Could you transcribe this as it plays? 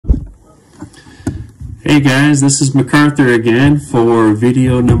Hey guys, this is MacArthur again for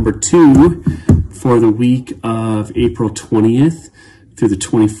video number 2 for the week of April 20th through the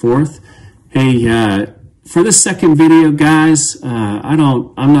 24th. Hey, for this second video, guys, I'm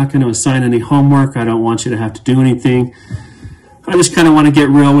not going to assign any homework. I don't want you to have to do anything. I just kind of want to get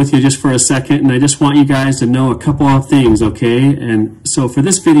real with you just for a second, and I just want you guys to know a couple of things, okay? And so for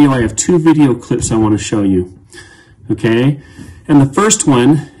this video, I have 2 video clips I want to show you, okay? And the first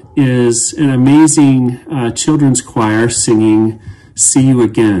one is an amazing children's choir singing "See You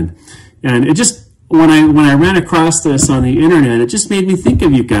Again," and it just when I ran across this on the internet, it just made me think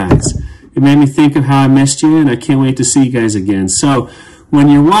of you guys. It made me think of how I missed you, and I can't wait to see you guys again. So when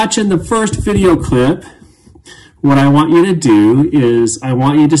you're watching the first video clip, what I want you to do is I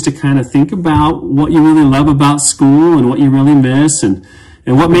want you just to kind of think about what you really love about school and what you really miss and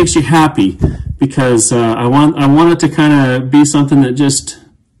what makes you happy, because I want it to kind of be something that just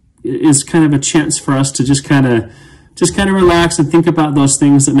is kind of a chance for us to just kind of relax and think about those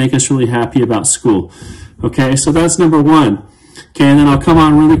things that make us really happy about school. Okay, so that's number 1. Okay, and then I'll come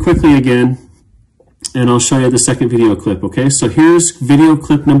on really quickly again and I'll show you the second video clip. Okay, so here's video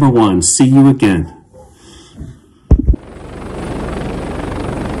clip number 1, "See You Again."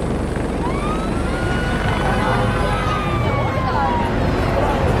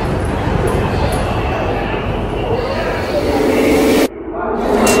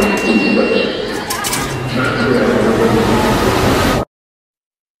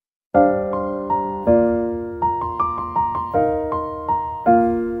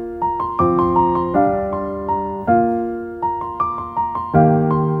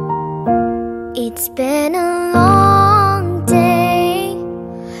 It's been a long day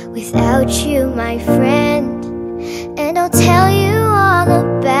without you, my friend, and I'll tell you all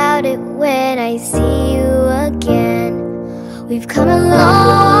about it when I see you again. We've come a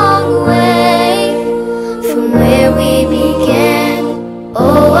long way from where we began.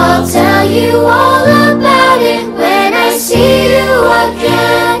 Oh, I'll tell you all about it when I see you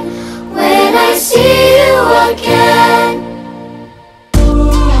again, when I see you again.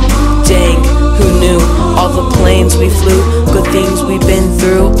 All the planes we flew, good things we've been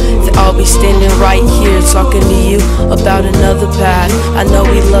through, I'll be standing right here talking to you about another path. I know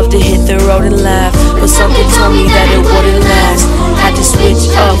we love to hit the road and laugh, but something told me that it wouldn't last. Had to switch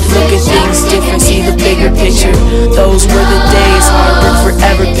up, look at things different, see the bigger picture. Those were the days, hard work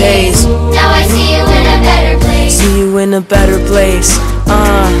forever pays. Now I see you in a better place. See you in a better place.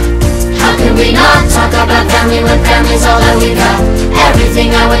 How can we not talk about family when family's all that we got? Everything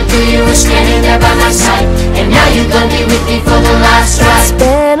I went through, you were standing there by my side, and now you're gonna be with me for the last ride. It's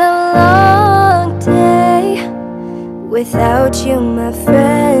been a long day without you, my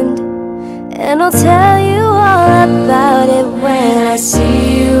friend, and I'll tell you all about it when I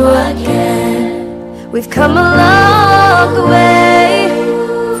see you again. We've come a long way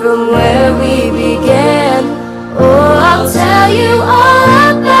from where we began. Oh, I'll tell you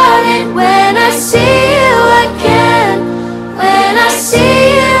all about it when I see you again, when I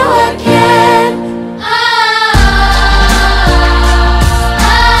see you again.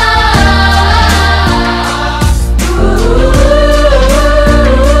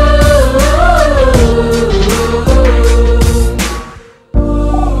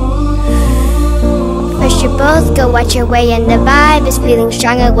 First you both go out your way and the vibe is feeling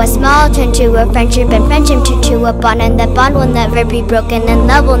stronger. What's small turn to a friendship, and friendship turn to a bond, and that bond will never be broken, and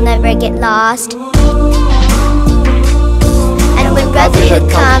love will never get lost. And when brotherhood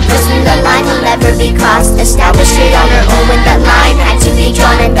comes, when the line will never be crossed, established straight on our own when that line had to be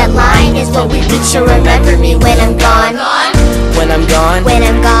drawn, and that line is what we reach. So remember me when I'm gone. When I'm gone. When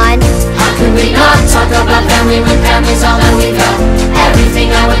I'm gone. How can we not talk about family when family's all that we got?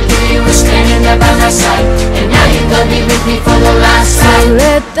 Everything I went through, you were standing there by my side, and now you're gonna be with me for the last time. So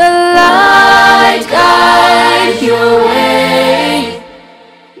let the light guide your way.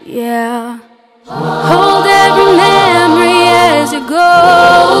 Yeah. Hold every memory as you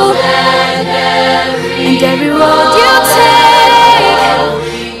go, and every road you take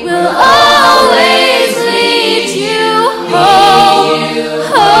will always lead you home.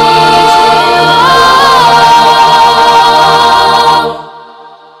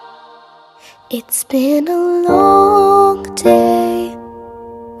 It's been a long day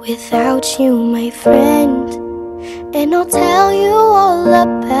without you, my friend, and I'll tell you all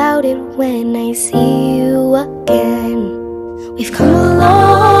about it when I see you again. We've come a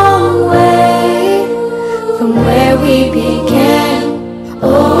long way from where we began.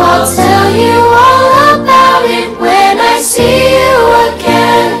 Oh, I'll tell you all about it when I see you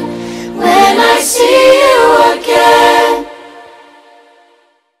again, when I see you again.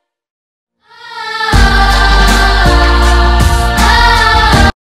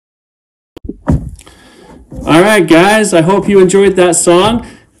 All right, guys, I hope you enjoyed that song.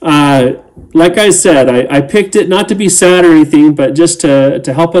 Like I said, I picked it not to be sad or anything, but just to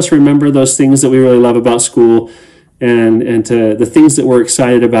help us remember those things that we really love about school and to the things that we're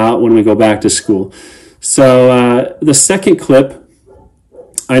excited about when we go back to school. So the second clip,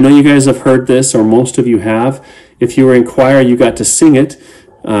 I know you guys have heard this, or most of you have. If you were in choir, you got to sing it.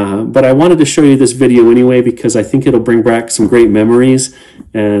 But I wanted to show you this video anyway because I think it'll bring back some great memories,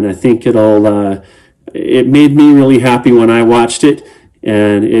 and I think it made me really happy when I watched it,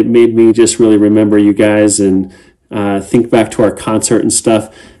 and it made me just really remember you guys and think back to our concert and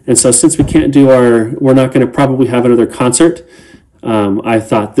stuff. And so since we can't do we're not going to probably have another concert, I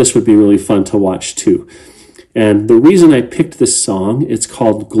thought this would be really fun to watch too. And the reason I picked this song, it's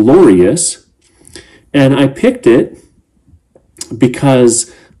called Glorious, and I picked it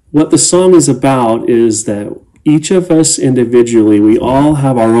because what the song is about is that each of us individually, we all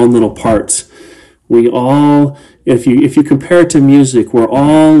have our own little parts. We all, if you compare it to music, we're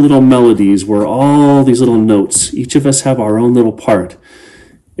all little melodies. We're all these little notes. Each of us have our own little part.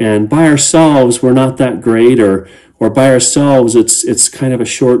 And by ourselves, we're not that great, or by ourselves, it's kind of a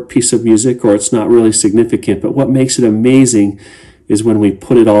short piece of music, or it's not really significant. But what makes it amazing is when we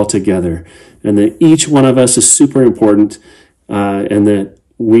put it all together, and that each one of us is super important, and that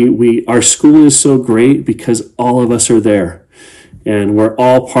our school is so great because all of us are there, and we're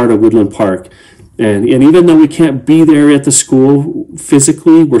all part of Woodland Park. And even though we can't be there at the school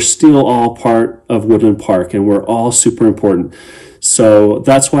physically, we're still all part of Woodland Park, and we're all super important. So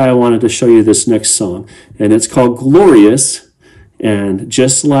that's why I wanted to show you this next song. And it's called Glorious. And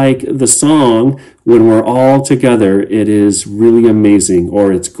just like the song, when we're all together, it is really amazing,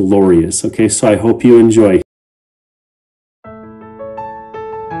 or it's glorious. Okay, so I hope you enjoy.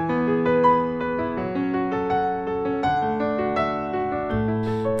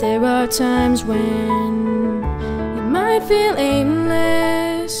 There are times when you might feel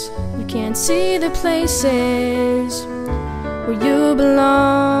aimless. You can't see the places where you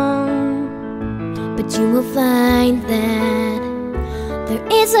belong, but you will find that there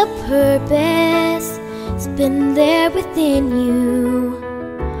is a purpose. It's been there within you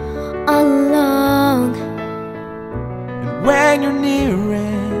all along. And when you're near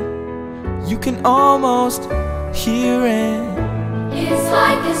it, you can almost hear it. It's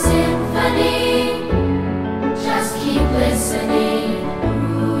like a symphony. Just keep listening,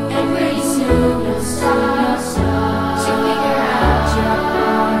 and pretty soon you'll start to figure out your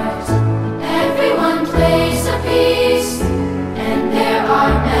part. Everyone plays a piece, and there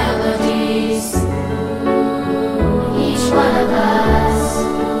are melodies. Each one of us,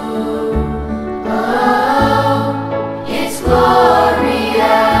 oh, it's glorious.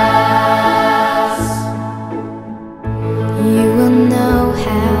 You will know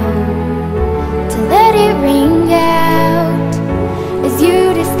how to let it ring out as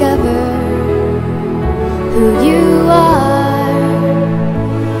you discover who you are.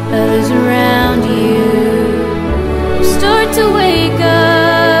 others around you will start to wake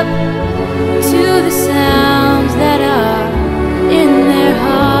up to the sounds that are in their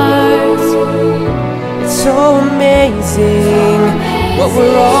hearts. It's so amazing what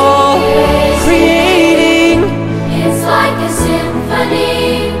we're all creating. It's like a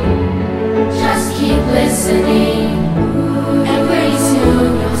symphony. Just keep listening, and pretty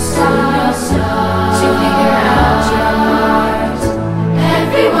soon you'll start to figure out your part.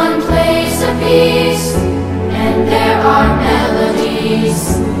 Everyone plays a piece, and there are melodies.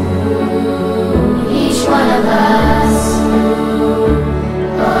 Each one of us,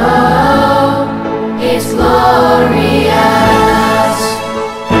 oh, it's glorious.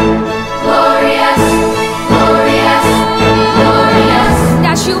 Glorious, glorious, glorious.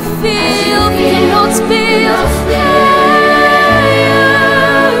 That you feel the notes build.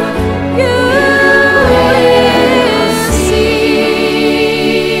 You will see.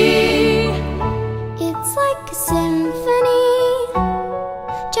 It's like a symphony.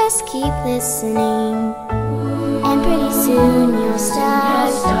 Just keep listening, and pretty soon you'll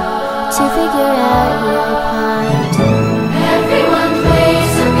start to figure out your part. Everyone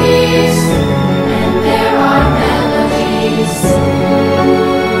plays a piece, and there are melodies.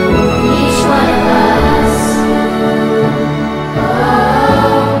 Each one of us,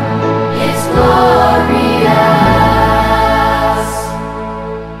 oh, it's glorious.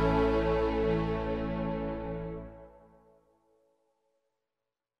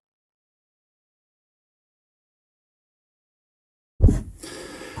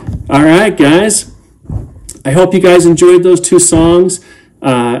 All right, guys. I hope you guys enjoyed those two songs.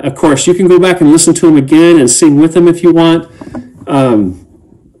 Of course, you can go back and listen to them again and sing with them if you want.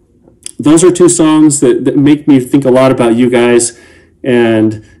 those are two songs that make me think a lot about you guys,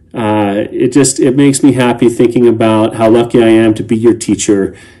 and it makes me happy thinking about how lucky I am to be your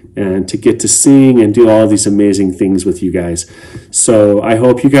teacher and to get to sing and do all these amazing things with you guys. So I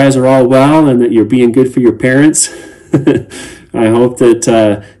hope you guys are all well and that you're being good for your parents. I hope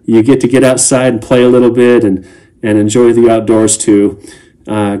that you get outside and play a little bit and enjoy the outdoors too.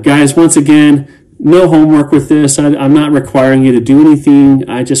 Guys, once again, no homework with this. I'm not requiring you to do anything.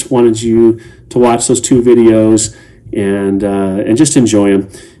 I just wanted you to watch those two videos and just enjoy them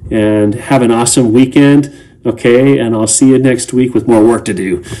and have an awesome weekend. Okay, and I'll see you next week with more work to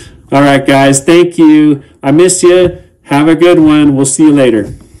do. All right, guys, thank you. I miss you. Have a good one. We'll see you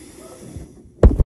later.